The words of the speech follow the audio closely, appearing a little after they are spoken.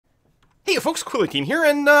Hey folks, Quillatine here,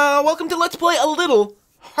 and welcome to Let's Play a little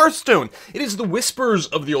Hearthstone. It is the Whispers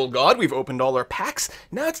of the Old God. We've opened all our packs.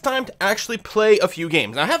 Now it's time to actually play a few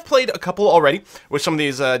games. Now, I have played a couple already with some of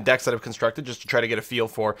these decks that I've constructed just to try to get a feel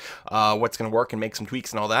for what's going to work and make some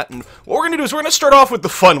tweaks and all that. And what we're going to do is we're going to start off with the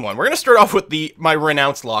fun one. We're going to start off with my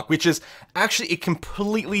Renounce lock, which is actually a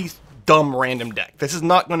completely dumb random deck. This is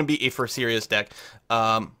not going to be a for serious deck.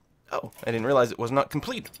 Oh, I didn't realize it was not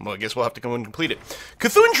complete. Well, I guess we'll have to go and complete it.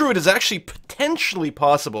 Cthulhu Druid is actually potentially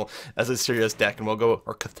possible as a serious deck, and we'll go,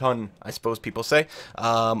 or Cthulhu, I suppose people say,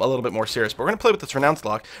 a little bit more serious. But we're going to play with this Renounce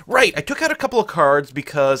lock. Right, I took out a couple of cards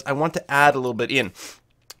because I want to add a little bit in.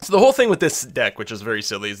 So the whole thing with this deck, which is very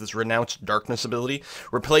silly, is this Renounce Darkness ability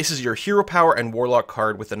replaces your Hero Power and Warlock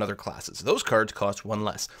card with another classes. Those cards cost one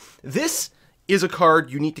less. This is a card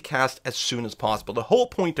you need to cast as soon as possible. The whole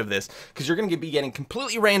point of this, because you're going to be getting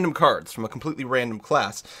completely random cards from a completely random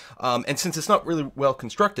class, and since it's not really well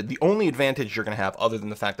constructed, the only advantage you're going to have, other than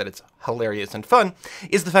the fact that it's hilarious and fun,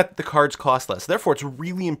 is the fact that the cards cost less. Therefore, it's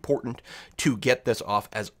really important to get this off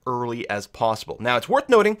as early as possible. Now, it's worth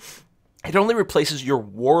noting, it only replaces your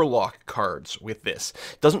Warlock cards with this.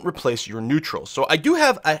 It doesn't replace your neutrals. So I do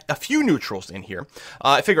have a few neutrals in here.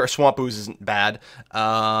 I figure a Swamp Ooze isn't bad.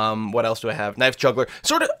 What else do I have? Knife Juggler.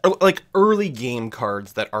 Sort of like early game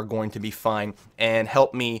cards that are going to be fine and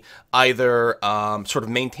help me either sort of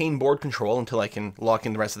maintain board control until I can lock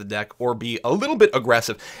in the rest of the deck, or be a little bit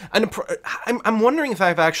aggressive. And I'm wondering if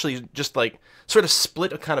I've actually just like sort of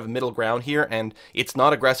split a kind of middle ground here, and it's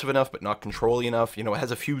not aggressive enough but not control-y enough. You know, it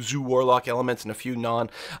has a few Zoo Warlock elements and a few non.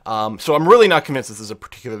 So I'm really not convinced this is a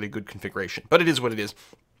particularly good configuration, but it is what it is.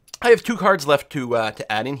 I have two cards left to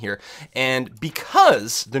add in here, and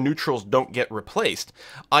because the neutrals don't get replaced,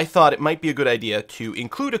 I thought it might be a good idea to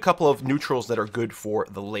include a couple of neutrals that are good for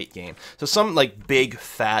the late game. So some like big,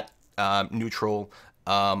 fat neutral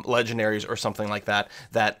legendaries or something like that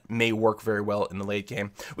that may work very well in the late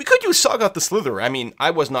game. We could use Sagat the Slitherer. I mean,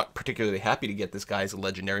 I was not particularly happy to get this guy as a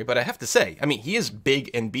legendary, but I have to say, I mean, he is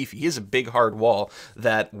big and beefy. He is a big hard wall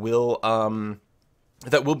that will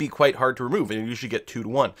be quite hard to remove, and you usually get 2 to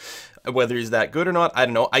 1. Whether he's that good or not, I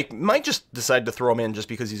don't know. I might just decide to throw him in just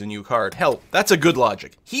because he's a new card. Hell, that's a good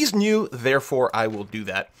logic. He's new, therefore I will do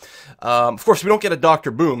that. Of course, we don't get a Dr.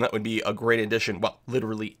 Boom. That would be a great addition, well,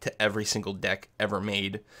 literally to every single deck ever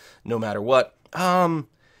made, no matter what. You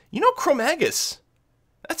know, Chromagus.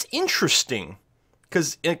 That's interesting.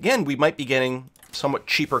 Because, again, we might be getting somewhat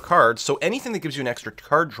cheaper cards, so anything that gives you an extra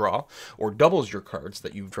card draw, or doubles your cards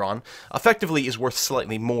that you've drawn, effectively is worth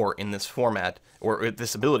slightly more in this format, or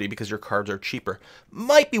this ability, because your cards are cheaper.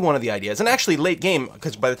 Might be one of the ideas. And actually, late game,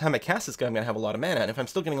 because by the time I cast this guy, I'm going to have a lot of mana, and if I'm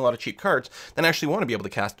still getting a lot of cheap cards, then I actually want to be able to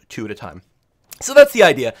cast 2 at a time. So that's the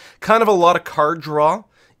idea. Kind of a lot of card draw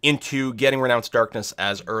into getting Renounce Darkness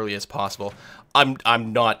as early as possible.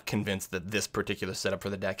 I'm not convinced that this particular setup for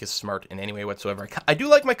the deck is smart in any way whatsoever. I do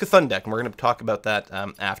like my Cthulhu deck, and we're going to talk about that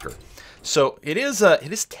after. So it is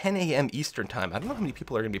 10 a.m. Eastern time. I don't know how many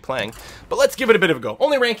people are going to be playing, but let's give it a bit of a go.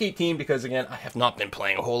 Only rank 18 because, again, I have not been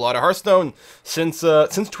playing a whole lot of Hearthstone since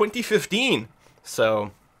 2015.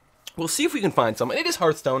 So we'll see if we can find someone. It is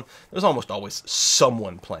Hearthstone. There's almost always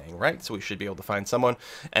someone playing, right? So we should be able to find someone,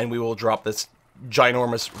 and we will drop this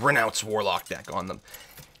ginormous Renounce Warlock deck on them.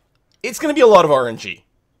 It's going to be a lot of RNG.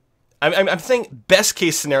 I'm saying best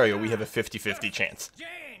case scenario, we have a 50-50 chance.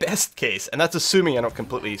 Best case, and that's assuming I don't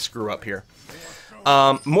completely screw up here.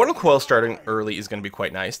 Mortal Coil starting early is going to be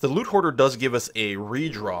quite nice. The Loot Hoarder does give us a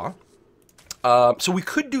redraw. So we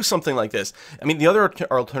could do something like this. I mean, the other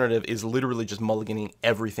alternative is literally just mulliganing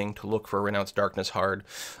everything to look for Renounce Darkness hard.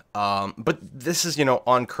 But this is, you know,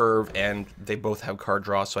 on curve, and they both have card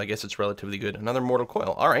draw, so I guess it's relatively good. Another Mortal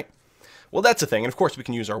Coil. All right. Well, that's a thing, and of course we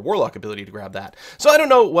can use our Warlock ability to grab that. So I don't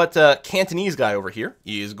know what Cantonese guy over here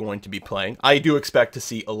is going to be playing. I do expect to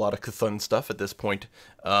see a lot of Cthulhu stuff at this point,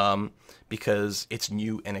 because it's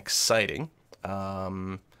new and exciting. I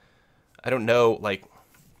don't know, like,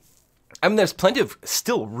 I mean, there's plenty of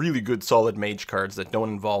still really good solid mage cards that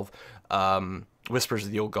don't involve Whispers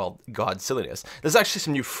of the Old God silliness. There's actually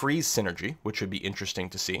some new freeze synergy, which would be interesting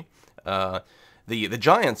to see. The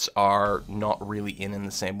giants are not really in the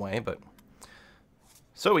same way, but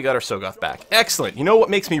so we got our Sogoth back. Excellent. You know what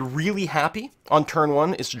makes me really happy on turn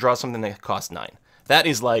 1 is to draw something that costs 9. That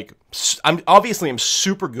is like, I'm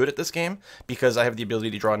super good at this game because I have the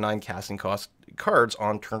ability to draw 9 casting cost cards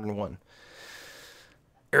on turn 1.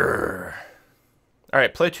 All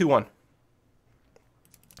right, play a 2-1.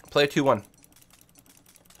 Play a 2-1.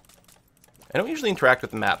 I don't usually interact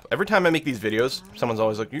with the map. Every time I make these videos, someone's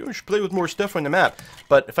always like, you should play with more stuff on the map.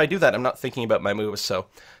 But if I do that, I'm not thinking about my moves, so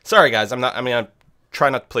sorry guys, I'm not, I mean, try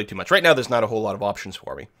not to play too much. Right now, there's not a whole lot of options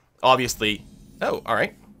for me. Obviously... Oh,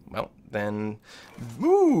 alright. Well, then...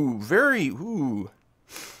 Ooh, very... Ooh.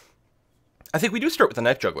 I think we do start with the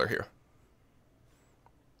Knife Juggler here.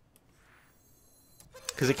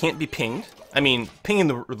 Because it can't be pinged. I mean, pinging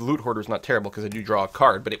the Loot Hoarder is not terrible because I do draw a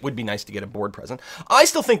card, but it would be nice to get a board present. I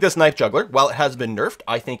still think this Knife Juggler, while it has been nerfed,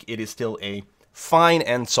 I think it is still a fine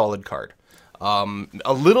and solid card.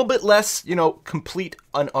 A little bit less, you know, complete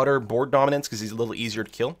and utter board dominance because he's a little easier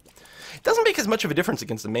to kill. It doesn't make as much of a difference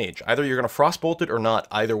against the mage. Either you're going to frostbolt it or not,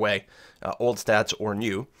 either way, old stats or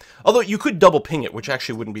new. Although you could double ping it, which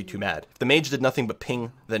actually wouldn't be too bad. If the mage did nothing but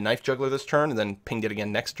ping the Knife Juggler this turn and then pinged it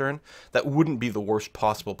again next turn, that wouldn't be the worst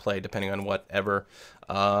possible play, depending on whatever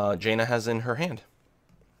Jaina has in her hand.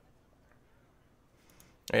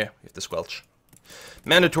 Oh, yeah, you have to squelch.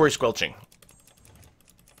 Mandatory squelching.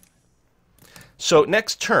 So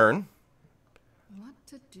next turn,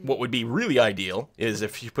 what would be really ideal is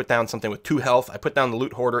if you put down something with 2 health, I put down the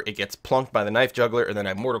Loot Hoarder, it gets plunked by the Knife Juggler, and then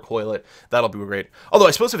I Mortal Coil it. That'll be great. Although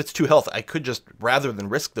I suppose if it's 2 health, I could just, rather than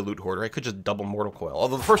risk the Loot Hoarder, I could just double Mortal Coil.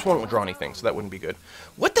 Although the first one won't draw anything, so that wouldn't be good.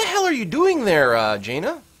 What the hell are you doing there,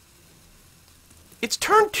 Jaina? It's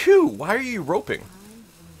turn 2. Why are you roping?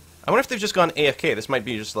 I wonder if they've just gone AFK. This might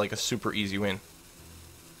be just like a super easy win.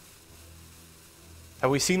 Have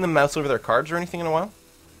we seen them mouse over their cards or anything in a while?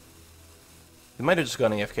 They might have just gone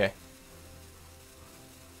AFK.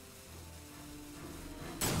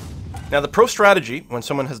 Now, the pro strategy, when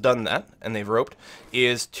someone has done that, and they've roped,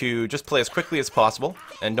 is to just play as quickly as possible,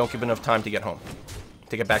 and don't give enough time to get home.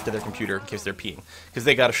 To get back to their computer in case they're peeing. Because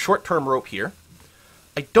they got a short-term rope here.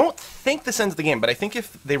 I don't think this ends the game, but I think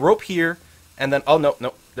if they rope here, and then... Oh, no,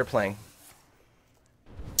 no, they're playing.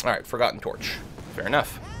 Alright, Forgotten Torch. Fair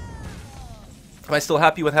enough. Am I still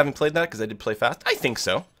happy with having played that, because I did play fast? I think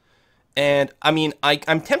so. And, I mean,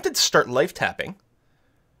 I'm tempted to start life tapping.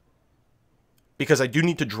 Because I do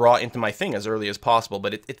need to draw into my thing as early as possible.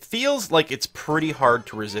 But it feels like it's pretty hard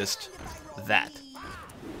to resist that.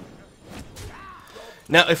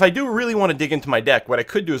 Now, if I do really want to dig into my deck, what I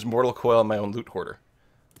could do is Mortal Coil my own Loot Hoarder.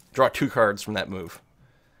 Draw 2 cards from that move.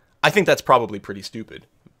 I think that's probably pretty stupid.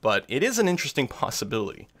 But it is an interesting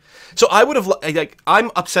possibility. So I would have... Like,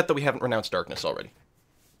 I'm upset that we haven't renounced Darkness already.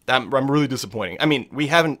 I'm really disappointing. I mean, we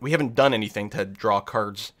haven't done anything to draw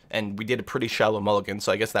cards, and we did a pretty shallow mulligan,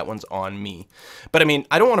 so I guess that one's on me. But I mean,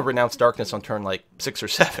 I don't want to renounce Darkness on turn like 6 or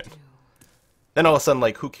 7. Then all of a sudden,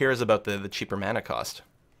 like, who cares about the cheaper mana cost?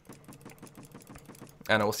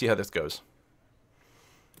 I don't know. We'll see how this goes.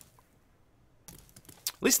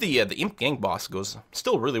 At least the Imp Gang boss goes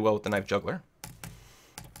still really well with the Knife Juggler.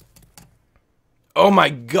 Oh my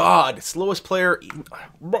god, slowest player.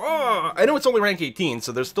 I know it's only rank 18,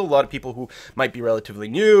 so there's still a lot of people who might be relatively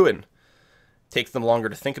new and takes them longer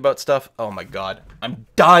to think about stuff. Oh my god, I'm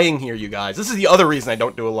dying here, you guys. This is the other reason I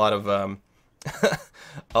don't do a lot of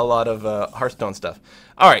Hearthstone stuff.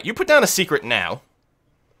 All right, you put down a secret now.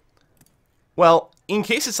 Well, in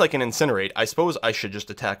case it's like an Incinerate, I suppose I should just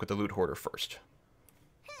attack with the Loot Hoarder first.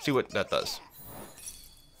 See what that does.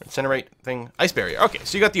 Incinerate thing. Ice Barrier. Okay,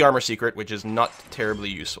 so you got the Armor Secret, which is not terribly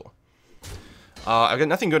useful. I've got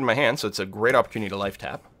nothing good in my hand, so it's a great opportunity to life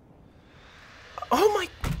tap. Oh my...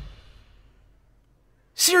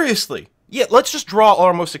 Seriously. Yeah, let's just draw all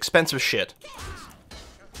our most expensive shit.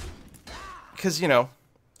 Because, you know,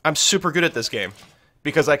 I'm super good at this game.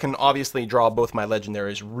 Because I can obviously draw both my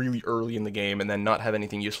legendaries really early in the game and then not have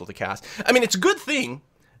anything useful to cast. I mean, it's a good thing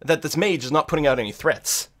that this mage is not putting out any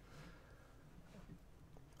threats.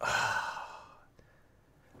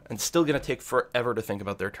 And still gonna take forever to think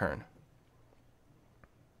about their turn.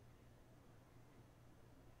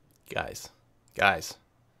 Guys. And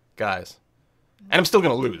I'm still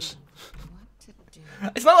gonna lose.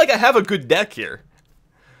 It's not like I have a good deck here.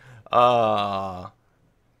 I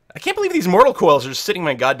can't believe these Mortal Coils are just sitting in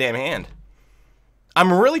my goddamn hand.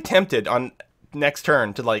 I'm really tempted on next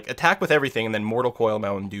turn to, like, attack with everything and then Mortal Coil my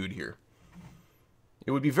own dude here.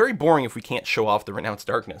 It would be very boring if we can't show off the Renounced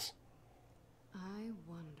Darkness. I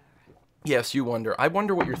wonder. Yes, you wonder. I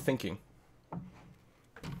wonder what you're thinking.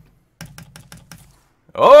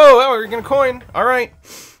 Oh, we're gonna coin. Alright.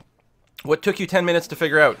 What took you 10 minutes to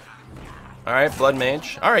figure out? Alright, Blood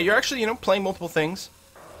Mage. Alright, you're actually, you know, playing multiple things.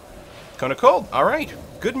 Cone of Cold. Alright.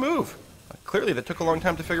 Good move. Clearly, that took a long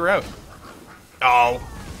time to figure out. Oh,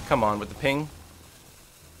 come on with the ping.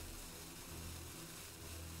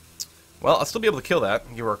 Well, I'll still be able to kill that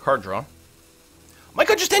and give her a card draw. My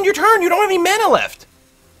god, just end your turn! You don't have any mana left!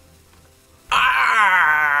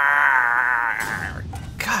 Ah!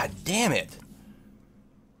 God damn it.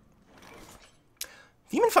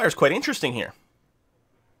 Demon Fire is quite interesting here.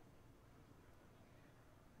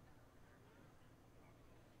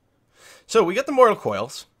 So we got the Mortal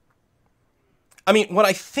Coils. I mean, what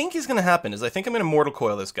I think is going to happen is I think I'm going to Mortal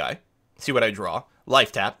Coil this guy. See what I draw.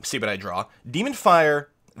 Life tap. See what I draw. Demon Fire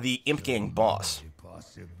the Imp Gang boss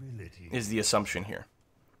is the assumption here.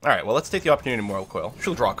 Alright, well, let's take the opportunity to Mortal Coil.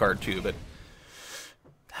 She'll draw a card too, but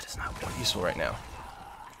that is not useful right now.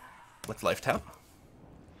 Let's life tap.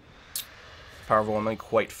 Power Overwhelming,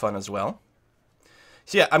 quite fun as well.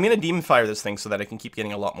 So yeah, I'm going to Demon Fire this thing so that I can keep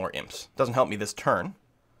getting a lot more imps. Doesn't help me this turn.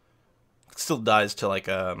 It still dies to like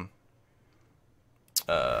the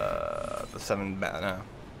 7 mana,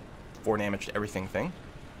 4 damage to everything thing.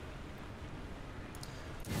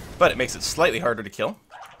 But it makes it slightly harder to kill.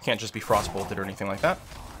 Can't just be Frostbolted or anything like that.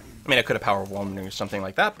 I mean, I could have Power Overwhelming or something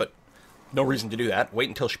like that, but no reason to do that. Wait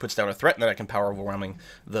until she puts down a threat, and then I can Power Overwhelming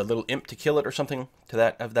the little imp to kill it or something to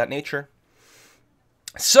that nature.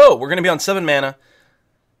 So, we're going to be on 7 mana.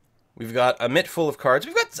 We've got a mitt full of cards.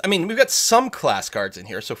 We've got some class cards in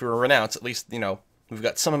here, so if we were Renounce, at least, you know, we've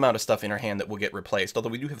got some amount of stuff in our hand that will get replaced, although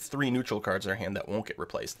we do have 3 neutral cards in our hand that won't get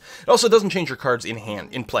replaced. It also doesn't change your cards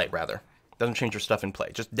in play, rather. Doesn't change your stuff in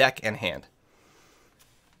play, just deck and hand.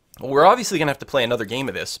 Well, we're obviously going to have to play another game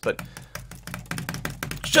of this, but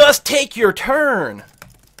just take your turn!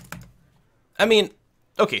 I mean,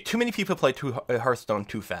 okay, too many people play Hearthstone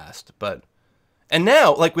too fast, but... And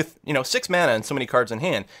now, like with, you know, 6 mana and so many cards in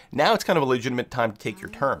hand, now it's kind of a legitimate time to take your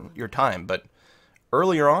time, but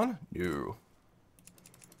earlier on, no.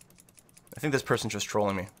 I think this person's just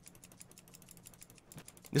trolling me.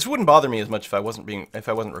 This wouldn't bother me as much if I wasn't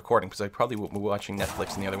recording, because I probably would be watching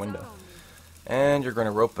Netflix in the other window. And you're going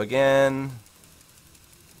to rope again.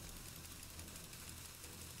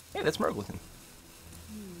 Hey, that's Murgleton.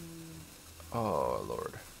 Oh,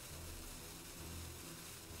 Lord.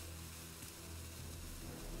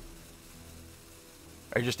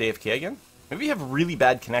 Are you just AFK again? Maybe you have a really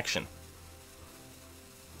bad connection.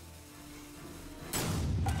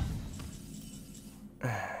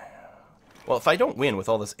 Well, if I don't win with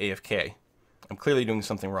all this AFK, I'm clearly doing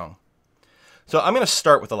something wrong. So I'm going to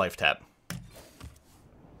start with a life tap.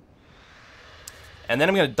 And then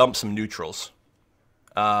I'm going to dump some neutrals.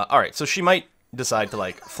 Alright, so she might decide to,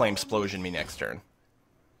 like, Flame Splosion me next turn.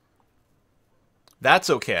 That's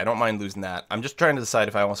okay, I don't mind losing that. I'm just trying to decide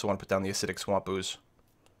if I also want to put down the Acidic Swamp Ooze.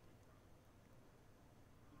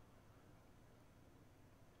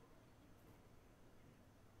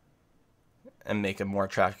 And make a more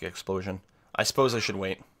attractive explosion. I suppose I should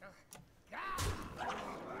wait.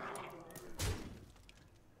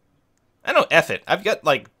 I know, F it. I've got,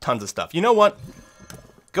 like, tons of stuff. You know what?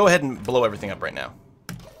 Go ahead and blow everything up right now.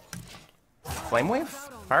 Flame Wave?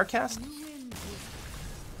 Firecast?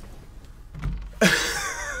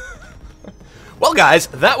 Well, guys,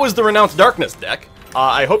 that was the Renounce Darkness deck.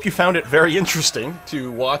 I hope you found it very interesting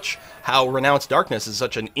to watch how Renounce Darkness is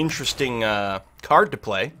such an interesting card to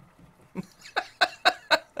play.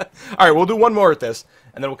 Alright, we'll do one more at this,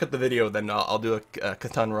 and then we'll cut the video, then I'll do a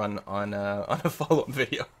Catan run on a follow-up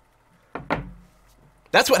video.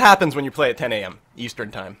 That's what happens when you play at 10 AM Eastern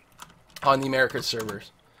Time on the Americas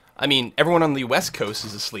servers. I mean, everyone on the West Coast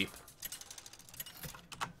is asleep.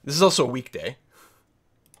 This is also a weekday.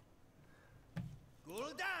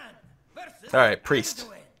 Alright, Priest.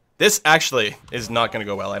 This actually is not going to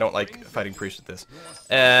go well. I don't like fighting Priest with this.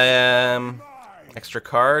 Extra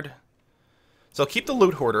card. So I'll keep the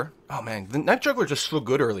Loot Hoarder. Oh man, the Night Juggler just so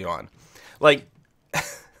good early on. Like,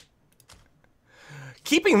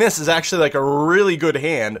 keeping this is actually like a really good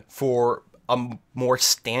hand for a more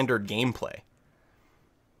standard gameplay.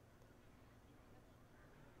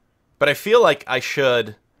 But I feel like I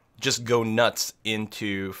should just go nuts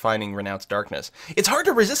into finding Renounce Darkness. It's hard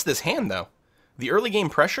to resist this hand, though. The early game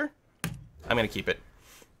pressure, I'm going to keep it.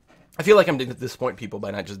 I feel like I'm going to disappoint people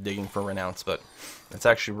by not just digging for Renounce, but it's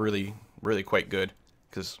actually really quite good.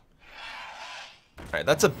 Because, alright,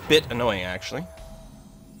 that's a bit annoying, actually.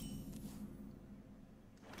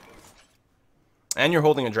 And you're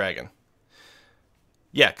holding a dragon.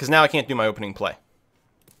 Yeah, because now I can't do my opening play.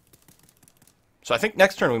 So I think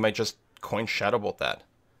next turn we might just coin Shadowbolt that.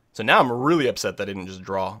 So now I'm really upset that I didn't just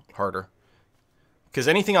draw harder. Because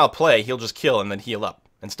anything I'll play, he'll just kill and then heal up.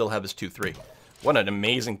 And still have his 2-3. What an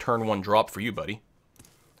amazing turn 1 drop for you, buddy.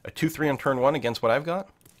 A 2-3 on turn 1 against what I've got?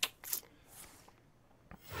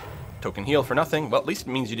 Token heal for nothing. Well, at least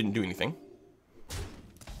it means you didn't do anything.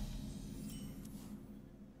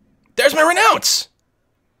 There's my Renounce!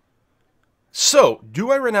 So,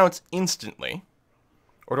 do I Renounce instantly?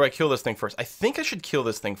 Or do I kill this thing first? I think I should kill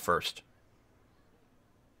this thing first.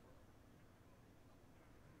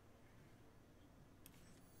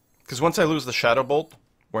 Because once I lose the Shadow Bolt,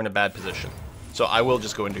 we're in a bad position. So I will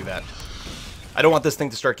just go and do that. I don't want this thing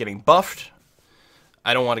to start getting buffed.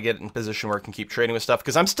 I don't want to get in a position where I can keep trading with stuff,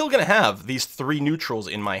 because I'm still going to have these 3 neutrals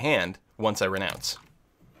in my hand once I renounce.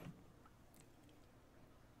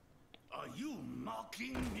 Are you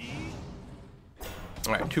mocking me?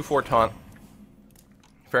 Alright, 2-4 taunt.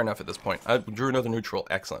 Fair enough at this point. I drew another neutral.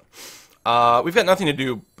 Excellent. We've got nothing to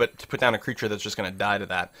do but to put down a creature that's just going to die to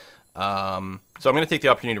that. So I'm going to take the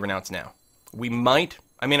opportunity to renounce now. We might...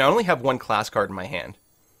 I mean, I only have 1 class card in my hand.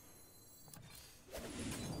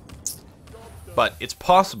 But it's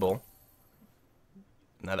possible...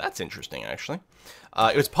 Now that's interesting, actually.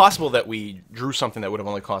 It was possible that we drew something that would have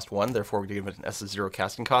only cost 1, therefore we gave it an SS0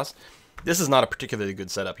 casting cost. This is not a particularly good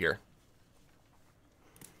setup here.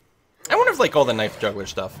 I wonder if, like, all the knife juggler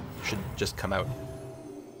stuff should just come out.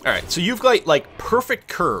 Alright, so you've got, like, perfect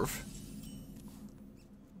curve.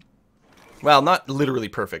 Well, not literally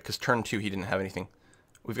perfect, because turn 2 he didn't have anything.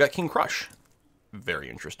 We've got King Crush. Very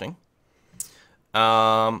interesting.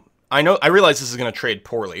 I realize this is going to trade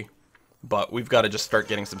poorly, but we've got to just start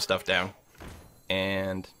getting some stuff down.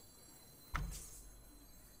 And...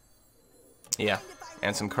 yeah,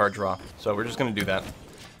 and some card draw. So we're just going to do that.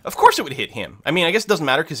 Of course it would hit him. I mean, I guess it doesn't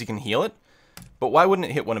matter because he can heal it, but why wouldn't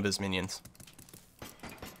it hit one of his minions?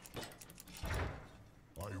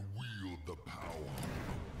 I wield the power.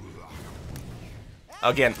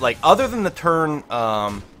 Again, like, other than the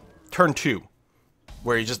turn 2,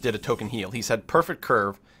 where he just did a token heal, he's had perfect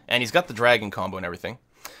curve, and he's got the dragon combo and everything.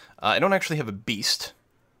 I don't actually have a beast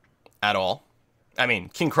at all. I mean,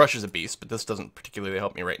 King Crush is a beast, but this doesn't particularly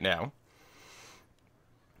help me right now.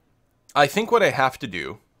 I think what I have to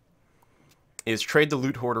do is trade the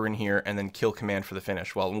Loot Hoarder in here and then kill Command for the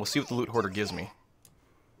finish. Well, we'll see what the Loot Hoarder gives me.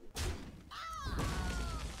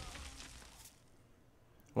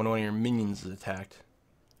 When one of your minions is attacked.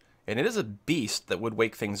 And it is a beast that would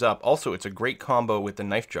wake things up. Also, it's a great combo with the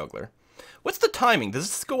Knife Juggler. What's the timing? Does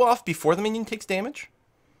this go off before the minion takes damage?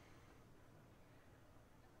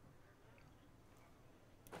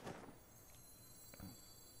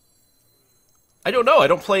 I don't know. I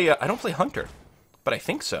don't play Hunter, but I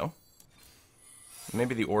think so.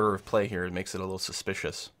 Maybe the order of play here makes it a little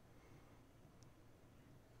suspicious.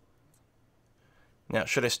 Now,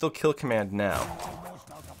 should I still kill Command now?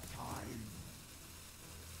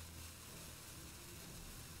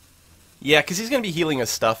 Yeah, because he's going to be healing his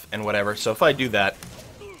stuff and whatever, so if I do that,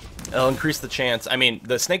 it'll increase the chance. I mean,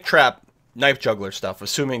 the Snake Trap, Knife Juggler stuff,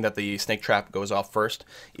 assuming that the Snake Trap goes off first,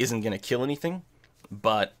 isn't going to kill anything,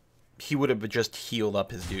 but he would have just healed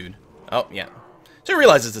up his dude. Oh, yeah. So he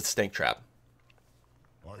realizes it's Snake Trap.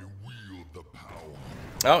 I wield the power.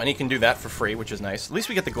 Oh, and he can do that for free, which is nice. At least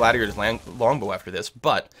we get the Gladiator's longbow after this,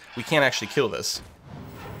 but we can't actually kill this.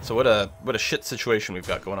 So what a shit situation we've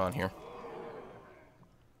got going on here.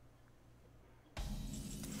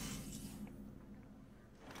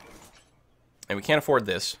 And we can't afford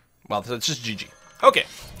this. Well, so it's just GG. Okay.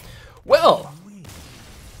 Well,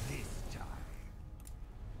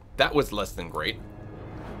 that was less than great.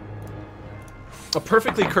 A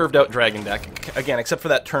perfectly curved out dragon deck. Again, except for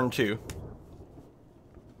that turn 2.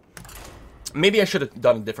 Maybe I should have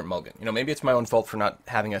done a different mulligan. You know, maybe it's my own fault for not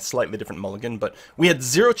having a slightly different mulligan, but we had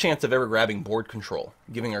 0 chance of ever grabbing board control,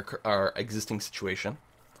 given our existing situation.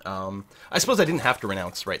 I suppose I didn't have to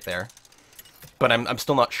renounce right there, but I'm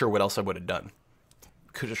still not sure what else I would have done.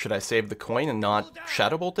 Should I save the coin and not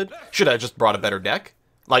Shadow Bolted? Should I have just brought a better deck?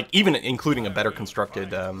 Like, even including a better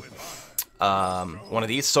constructed one of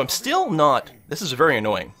these. So I'm still not... This is very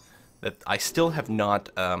annoying, that I still have not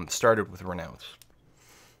started with Renounce.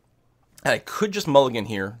 And I could just mulligan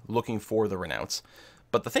here, looking for the Renounce.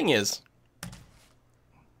 But the thing is,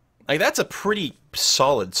 like, that's a pretty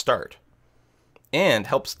solid start. And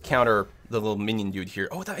helps counter the little minion dude here.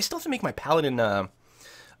 Oh, I still have to make my Paladin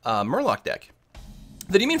Murloc deck.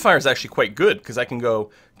 The Demon Fire is actually quite good, because I can go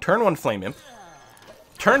turn 1 Flame Imp,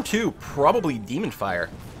 turn 2 probably Demon Fire,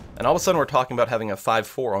 and all of a sudden we're talking about having a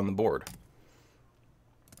 5-4 on the board.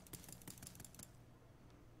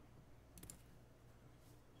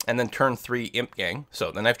 And then turn 3 Imp Gang,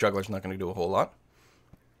 so the Knife Juggler's not going to do a whole lot.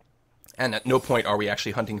 And at no point are we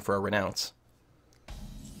actually hunting for a Renounce.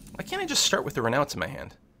 Why can't I just start with the Renounce in my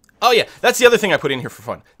hand? Oh yeah, that's the other thing I put in here for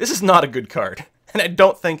fun. This is not a good card. And I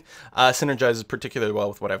don't think synergizes particularly well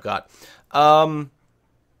with what I've got. Trying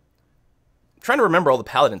to remember all the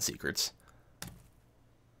Paladin secrets.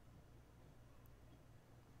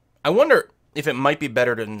 I wonder if it might be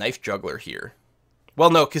better to Knife Juggler here. Well,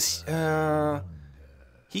 no, because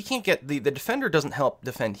he can't get... The Defender doesn't help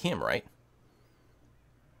defend him, right?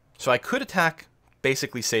 So I could attack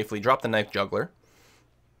basically safely, drop the Knife Juggler,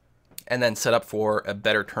 and then set up for a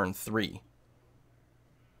better turn 3.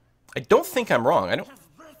 I don't think I'm wrong. I don't...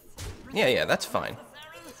 Yeah, that's fine.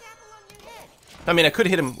 I mean, I could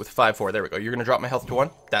hit him with 5-4. There we go. You're going to drop my health to 1?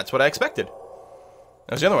 That's what I expected.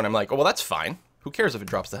 That was the other one. I'm like, oh, well, that's fine. Who cares if it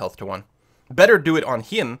drops the health to 1? Better do it on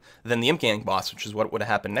him than the Imp Gang boss, which is what would have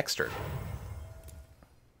happened next turn.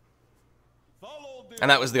 And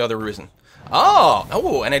that was the other reason.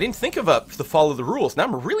 Oh, and I didn't think of the follow the rules. Now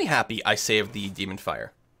I'm really happy I saved the Demon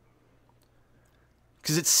Fire.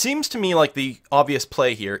 Because it seems to me like the obvious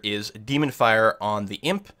play here is Demon Fire on the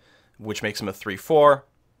Imp, which makes him a 3-4.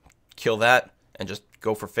 Kill that, and just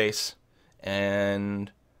go for face.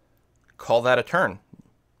 And call that a turn.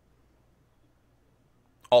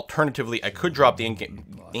 Alternatively, I could drop the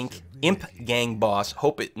Imp Gang boss,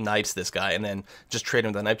 hope it knifes this guy, and then just trade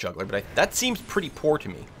him with the Knife Juggler. But that seems pretty poor to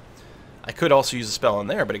me. I could also use a spell on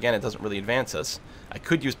there, but again, it doesn't really advance us. I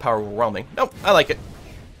could use Power Overwhelming. Nope, I like it.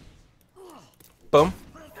 Boom.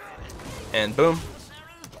 And boom.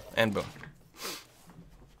 And boom.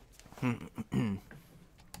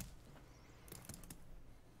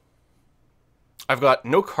 I've got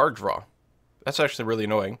no card draw. That's actually really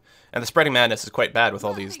annoying. And the Spreading Madness is quite bad with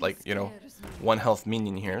all these, like, you know, 1 health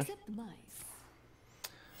minion here.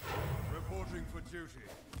 Reporting for duty.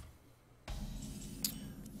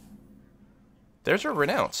 There's a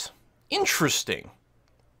Renounce. Interesting.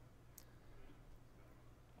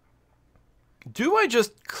 Do I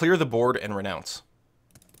just clear the board and Renounce?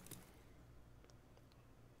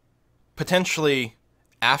 Potentially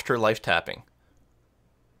after life tapping.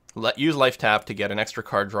 Use life tap to get an extra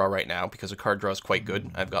card draw right now, because a card draw is quite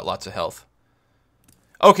good. I've got lots of health.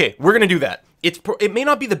 Okay, we're going to do that. It may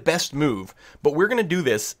not be the best move, but we're going to do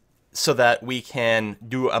this so that we can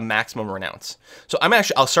do a maximum Renounce. So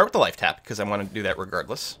I'll start with the life tap, because I want to do that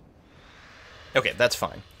regardless. Okay, that's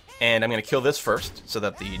fine. And I'm going to kill this first, so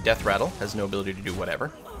that the Death Rattle has no ability to do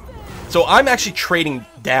whatever. So I'm actually trading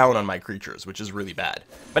down on my creatures, which is really bad.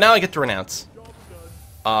 But now I get to Renounce.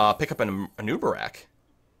 Pick up an Anubarak.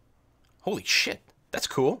 Holy shit, that's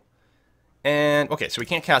cool. And, okay, so we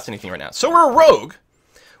can't cast anything right now. So we're a rogue.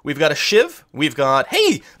 We've got a Shiv. We've got,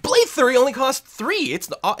 hey, Blade Theory only costs 3.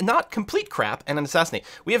 It's not complete crap, and an Assassinate.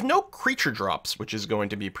 We have no creature drops, which is going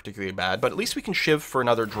to be particularly bad, but at least we can Shiv for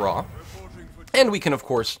another draw. And we can, of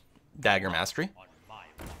course, Dagger Mastery.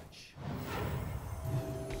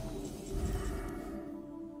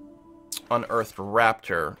 Unearthed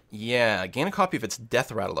Raptor. Yeah, gain a copy of its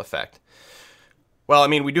Death Rattle effect. Well, I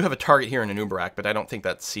mean, we do have a target here in Anubarak, but I don't think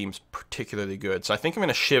that seems particularly good. So I think I'm going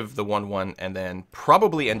to Shiv the 1-1 and then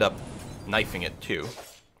probably end up knifing it too.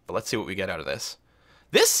 But let's see what we get out of this.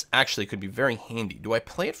 This actually could be very handy. Do I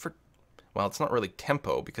play it for... Well, it's not really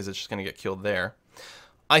tempo because it's just going to get killed there.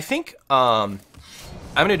 I think I'm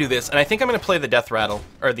going to do this, and I think I'm going to play the Death Rattle,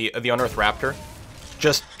 or the Unearthed Raptor,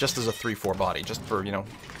 just as a 3-4 body, just for, you know,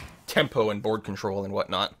 tempo and board control and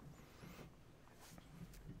whatnot.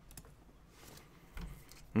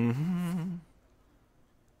 Light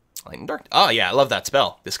and Dark. Oh, yeah, I love that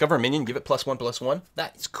spell. Discover a minion, give it +1/+1.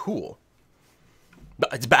 That is cool.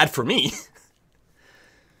 But it's bad for me.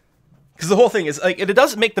 Because the whole thing is, like, it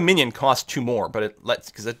does make the minion cost 2 more, but it lets,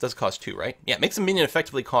 because it does cost 2, right? Yeah, it makes the minion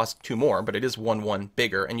effectively cost 2 more, but it is 1/1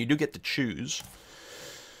 bigger, and you do get to choose.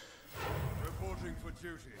 Reporting for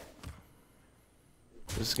duty.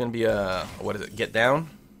 This is going to be a, what is it, Get Down?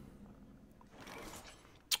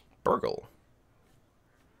 Burgle.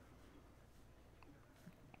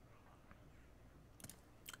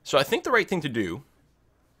 So I think the right thing to do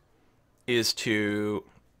is to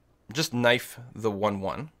just knife the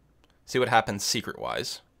 1/1. See what happens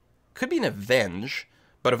secret-wise. Could be an Avenge,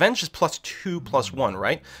 but Avenge is +2/+1,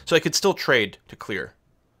 right? So I could still trade to clear.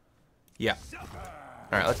 Yeah.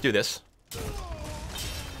 Alright, let's do this.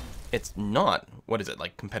 It's not, what is it,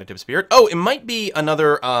 like Competitive Spirit? Oh, it might be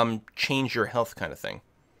another change your health kind of thing.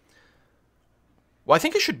 Well, I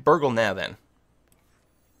think I should burgle now then.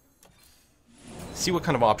 See what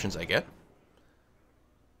kind of options I get.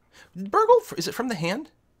 Burgle, is it from the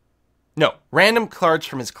hand? No, random cards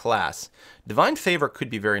from his class. Divine Favor could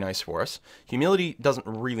be very nice for us. Humility doesn't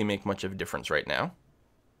really make much of a difference right now.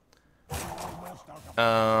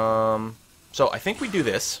 So I think we do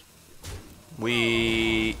this. Do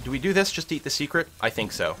we do this just to eat the secret? I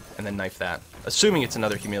think so. And then knife that. Assuming it's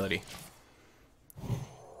another humility.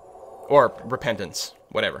 Or repentance.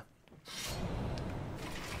 Whatever.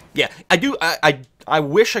 Yeah, I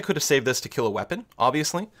wish I could have saved this to kill a weapon,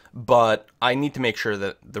 obviously, but I need to make sure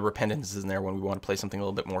that the repentance is in there when we want to play something a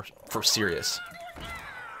little bit more for serious.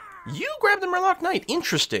 You grabbed the Murloc Knight.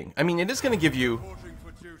 Interesting. I mean, it is going to give you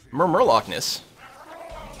Murlockness.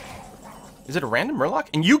 Is it a random Murloc?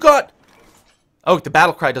 And you got... Oh, the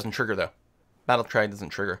Battle Cry doesn't trigger, though. Battle Cry doesn't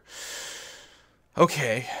trigger.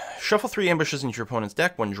 Okay. Shuffle 3 ambushes into your opponent's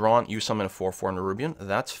deck. When drawn, you summon a 4/4 Nerubian.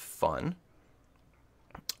 That's fun.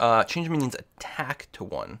 Change minions attack to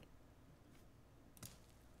 1.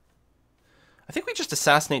 I think we just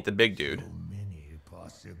assassinate the big dude. Many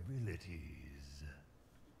possibilities.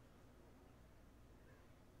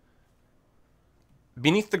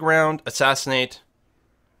 Beneath the ground, assassinate,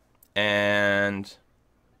 and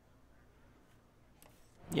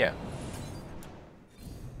yeah.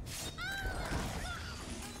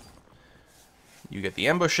 You get the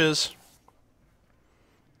ambushes.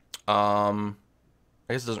 I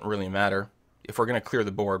guess it doesn't really matter. If we're going to clear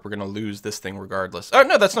the board, we're going to lose this thing regardless. Oh,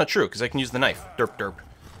 no, that's not true, because I can use the knife. Derp, derp.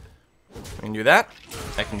 I can do that.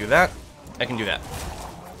 I can do that. I can do that.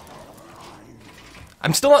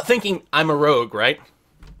 I'm still not thinking I'm a rogue, right?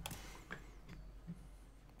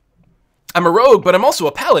 I'm a rogue, but I'm also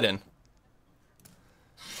a paladin.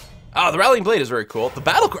 Ah, the Rallying Blade is very cool. The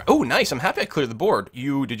Battle Cry. Oh, nice. I'm happy I cleared the board.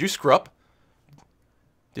 Did you screw up?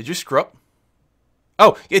 Did you screw up?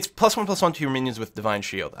 Oh, it's +1/+1 to your minions with Divine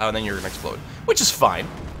Shield. Oh, and then you're going to explode. Which is fine.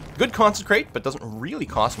 Good Consecrate, but doesn't really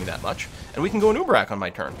cost me that much. And we can go an Ubrak on my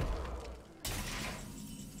turn.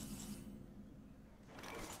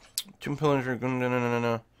 Tomb Pillager.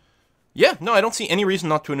 No. Yeah, no, I don't see any reason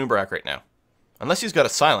not to an Ubrak right now. Unless he's got a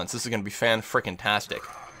silence, this is going to be fan-frickin-tastic.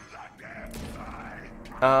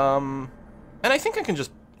 And I think I can just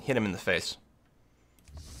hit him in the face.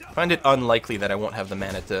 Find it unlikely that I won't have the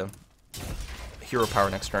mana to hero power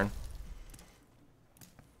next turn.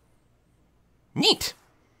 Neat!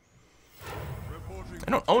 I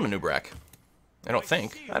don't own a Ubrak. I don't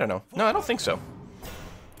think. I don't know. No, I don't think so.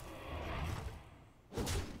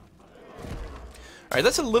 Alright,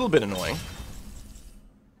 that's a little bit annoying.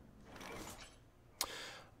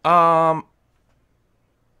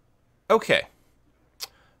 Okay.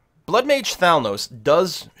 Blood Mage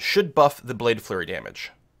Thalnos should buff the Blade Flurry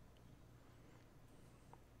damage.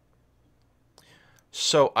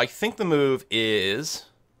 So I think the move is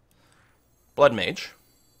Blood Mage.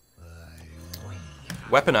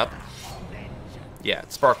 Weapon up. Yeah,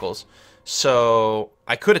 it sparkles. So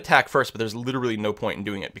I could attack first, but there's literally no point in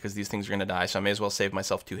doing it because these things are going to die, so I may as well save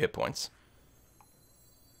myself 2 hit points.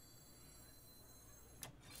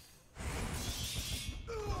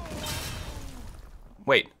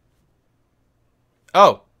 Wait.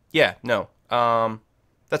 Oh, yeah, no.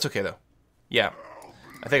 That's okay, though. Yeah.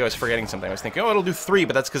 I think I was forgetting something. I was thinking, oh, it'll do 3,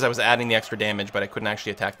 but that's because I was adding the extra damage, but I couldn't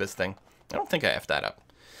actually attack this thing. I don't think I effed that up.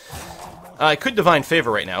 I could Divine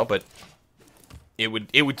Favor right now, but it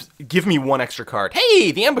would give me 1 extra card.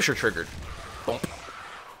 Hey, the Ambusher triggered. Boom.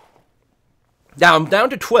 Now I'm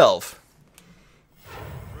down to 12.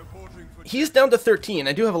 He's down to 13.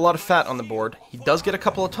 I do have a lot of fat on the board. He does get a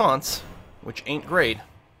couple of taunts, which ain't great.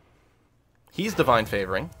 He's Divine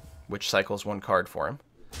Favoring, which cycles 1 card for him.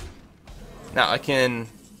 Now, I can...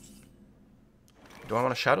 Do I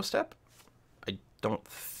want to Shadow Step? I don't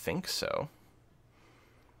think so.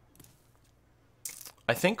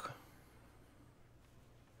 I think...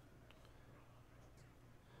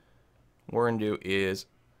 what we're going to do is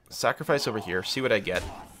sacrifice over here, see what I get,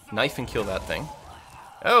 knife and kill that thing.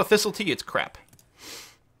 Oh, Thistle Tea, it's crap.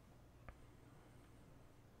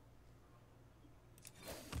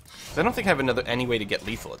 I don't think I have any way to get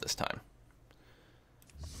lethal at this time.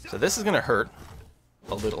 So this is going to hurt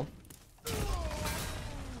a little.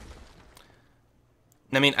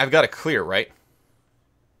 I mean, I've got to clear, right?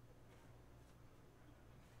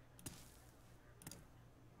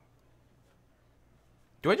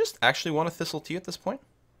 Do I just actually want a Thistle Tea at this point?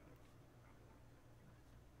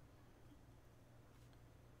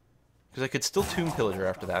 Because I could still Tomb Pillager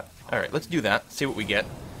after that. Alright, let's do that. See what we get.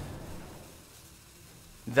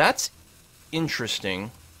 That's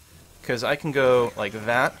interesting. Because I can go like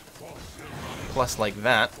that. Plus like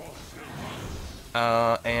that.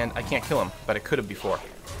 And I can't kill him. But I could have before.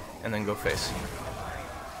 And then go face.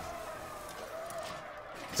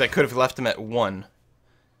 Because I could have left him at 1.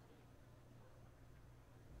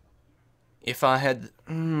 If I had...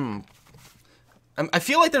 I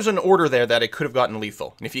feel like there's an order there that I could have gotten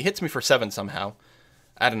lethal. And if he hits me for 7 somehow,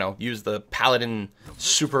 I don't know, use the Paladin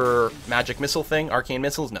super magic missile thing, arcane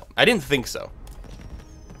missiles? No, I didn't think so.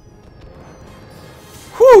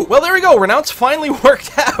 Whew! Well, there we go. Renounce finally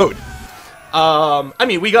worked out. I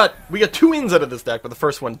mean, we got 2 wins out of this deck, but the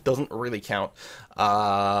first one doesn't really count.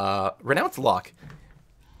 Renounce Lock.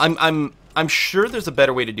 I'm sure there's a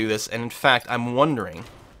better way to do this, and in fact, I'm wondering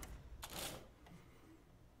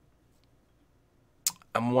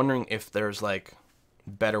if there's, like,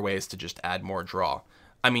 better ways to just add more draw.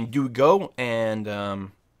 I mean, do we go and,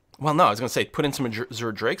 Well, no, I was going to say put in some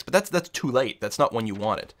Azure Drakes, but that's too late. That's not when you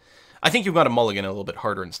want it. I think you've got to mulligan a little bit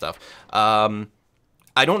harder and stuff.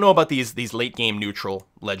 I don't know about these late game neutral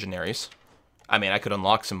legendaries. I mean, I could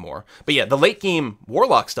unlock some more. But yeah, the late game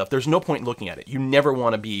Warlock stuff, there's no point in looking at it. You never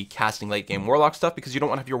want to be casting late game Warlock stuff because you don't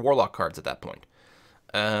want to have your Warlock cards at that point.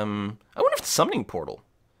 I wonder if it's Summoning Portal.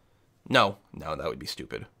 No, that would be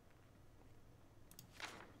stupid.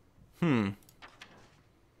 I've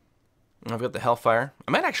got the Hellfire.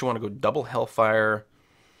 I might actually want to go double Hellfire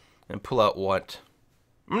and pull out what?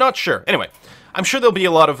 I'm not sure. Anyway, I'm sure there'll be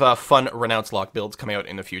a lot of fun Renounce lock builds coming out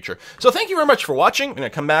in the future. So thank you very much for watching. I'm going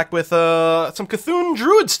to come back with some Cthulhu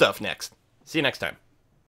Druid stuff next. See you next time.